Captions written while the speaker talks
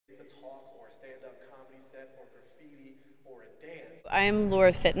I'm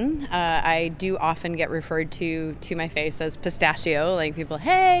Laura Fitton. I do often get referred to my face as Pistachio, like people,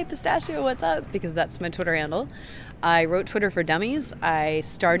 hey, Pistachio, what's up? Because that's my Twitter handle. I wrote Twitter for Dummies. I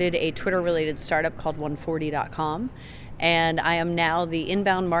started a Twitter-related startup called 140.com, and I am now the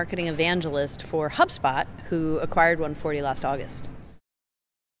inbound marketing evangelist for HubSpot, who acquired 140 last August.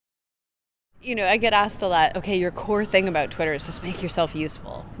 You know, I get asked a lot, okay, your core thing about Twitter is just make yourself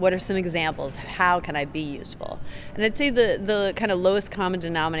useful. What are some examples? How can I be useful? And I'd say the kind of lowest common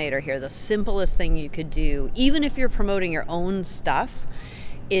denominator here, the simplest thing you could do, even if you're promoting your own stuff,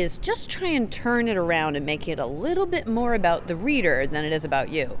 is just try and turn it around and make it a little bit more about the reader than it is about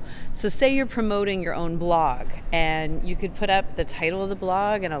you. So say you're promoting your own blog, and you could put up the title of the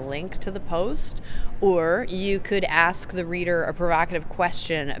blog and a link to the post, or you could ask the reader a provocative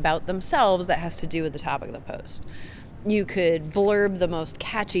question about themselves that has to do with the topic of the post. You could blurb the most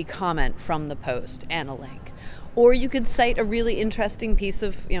catchy comment from the post and a link. Or you could cite a really interesting piece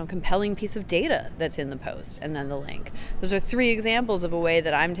of, compelling piece of data that's in the post and then the link. Those are three examples of a way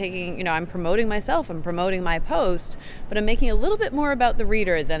that I'm taking, I'm promoting myself, I'm promoting my post, but I'm making it a little bit more about the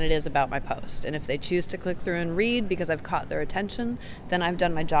reader than it is about my post. And if they choose to click through and read because I've caught their attention, then I've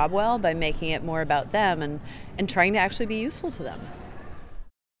done my job well by making it more about them and trying to actually be useful to them.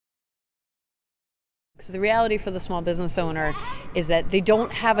 So the reality for the small business owner is that they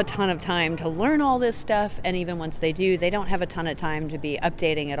don't have a ton of time to learn all this stuff, and even once they do, they don't have a ton of time to be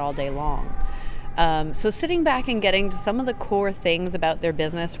updating it all day long. So sitting back and getting to some of the core things about their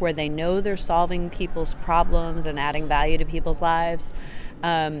business where they know they're solving people's problems and adding value to people's lives.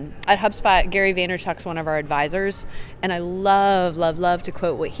 At HubSpot, Gary Vaynerchuk's one of our advisors, and I love, love, love to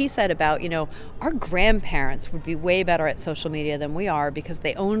quote what he said about, our grandparents would be way better at social media than we are because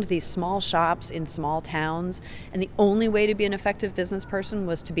they owned these small shops in small towns, and the only way to be an effective business person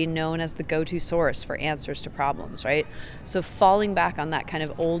was to be known as the go-to source for answers to problems, right? So falling back on that kind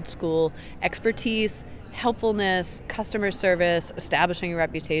of old school expertise, helpfulness, customer service, establishing a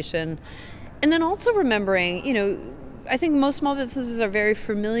reputation, and then also remembering, I think most small businesses are very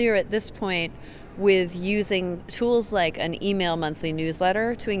familiar at this point with using tools like an email monthly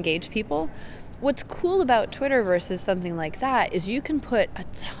newsletter to engage people. What's cool about Twitter versus something like that is you can put a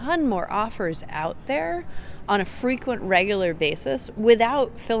ton more offers out there on a frequent, regular basis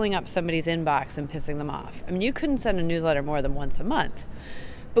without filling up somebody's inbox and pissing them off. I mean, you couldn't send a newsletter more than once a month.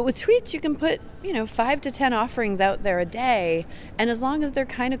 But with tweets, you can put, 5 to 10 offerings out there a day, and as long as they're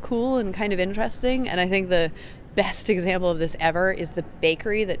kind of cool and kind of interesting, and I think the best example of this ever is the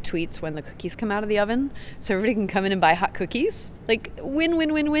bakery that tweets when the cookies come out of the oven so everybody can come in and buy hot cookies. Like, win,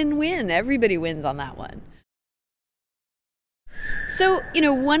 win, win, win, win. Everybody wins on that one. So,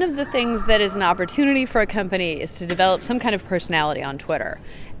 one of the things that is an opportunity for a company is to develop some kind of personality on Twitter.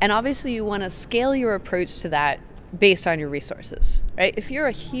 And obviously you want to scale your approach to that based on your resources, right? If you're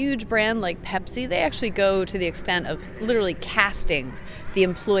a huge brand like Pepsi, they actually go to the extent of literally casting the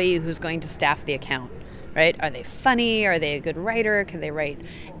employee who's going to staff the account. Right? Are they funny? Are they a good writer? Can they write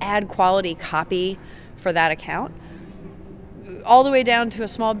ad quality copy for that account? All the way down to a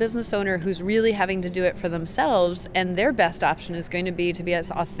small business owner who's really having to do it for themselves, and their best option is going to be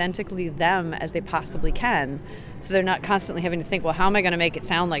as authentically them as they possibly can, so they're not constantly having to think, well, how am I going to make it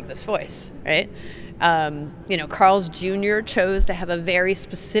sound like this voice, right? Carl's Jr. chose to have a very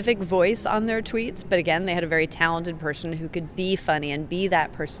specific voice on their tweets, but again, they had a very talented person who could be funny and be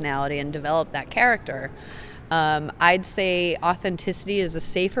that personality and develop that character. I'd say authenticity is a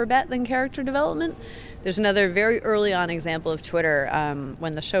safer bet than character development. There's another very early on example of Twitter,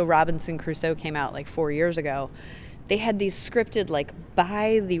 when the show Robinson Crusoe came out like 4 years ago. They had these scripted,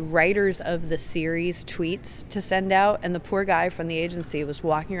 by the writers of the series tweets to send out, and the poor guy from the agency was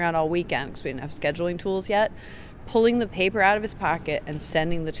walking around all weekend, because we didn't have scheduling tools yet, pulling the paper out of his pocket and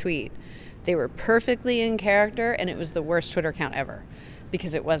sending the tweet. They were perfectly in character, and it was the worst Twitter account ever,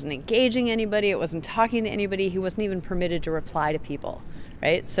 because it wasn't engaging anybody, it wasn't talking to anybody, he wasn't even permitted to reply to people,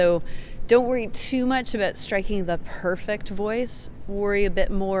 right? So don't worry too much about striking the perfect voice. Worry a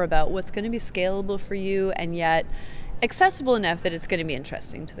bit more about what's going to be scalable for you and yet accessible enough that it's going to be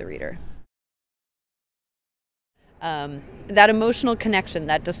interesting to the reader. That emotional connection,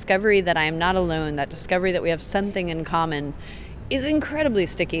 that discovery that I am not alone, that discovery that we have something in common is incredibly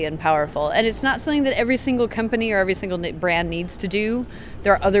sticky and powerful. And it's not something that every single company or every single brand needs to do.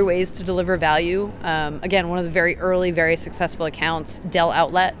 There are other ways to deliver value. Again, one of the very early, very successful accounts, Dell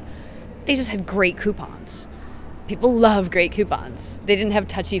Outlet, they just had great coupons. People love great coupons. They didn't have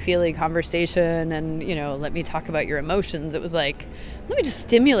touchy-feely conversation and, let me talk about your emotions. It was like, let me just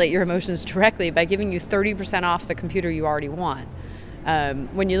stimulate your emotions directly by giving you 30% off the computer you already want.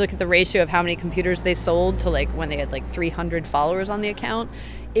 When you look at the ratio of how many computers they sold to like when they had like 300 followers on the account,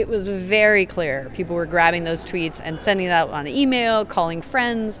 it was very clear. People were grabbing those tweets and sending that on email, calling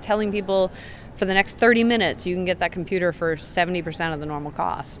friends, telling people for the next 30 minutes you can get that computer for 70% of the normal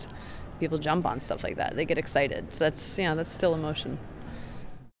cost. People jump on stuff like that. They get excited. So that's still emotion.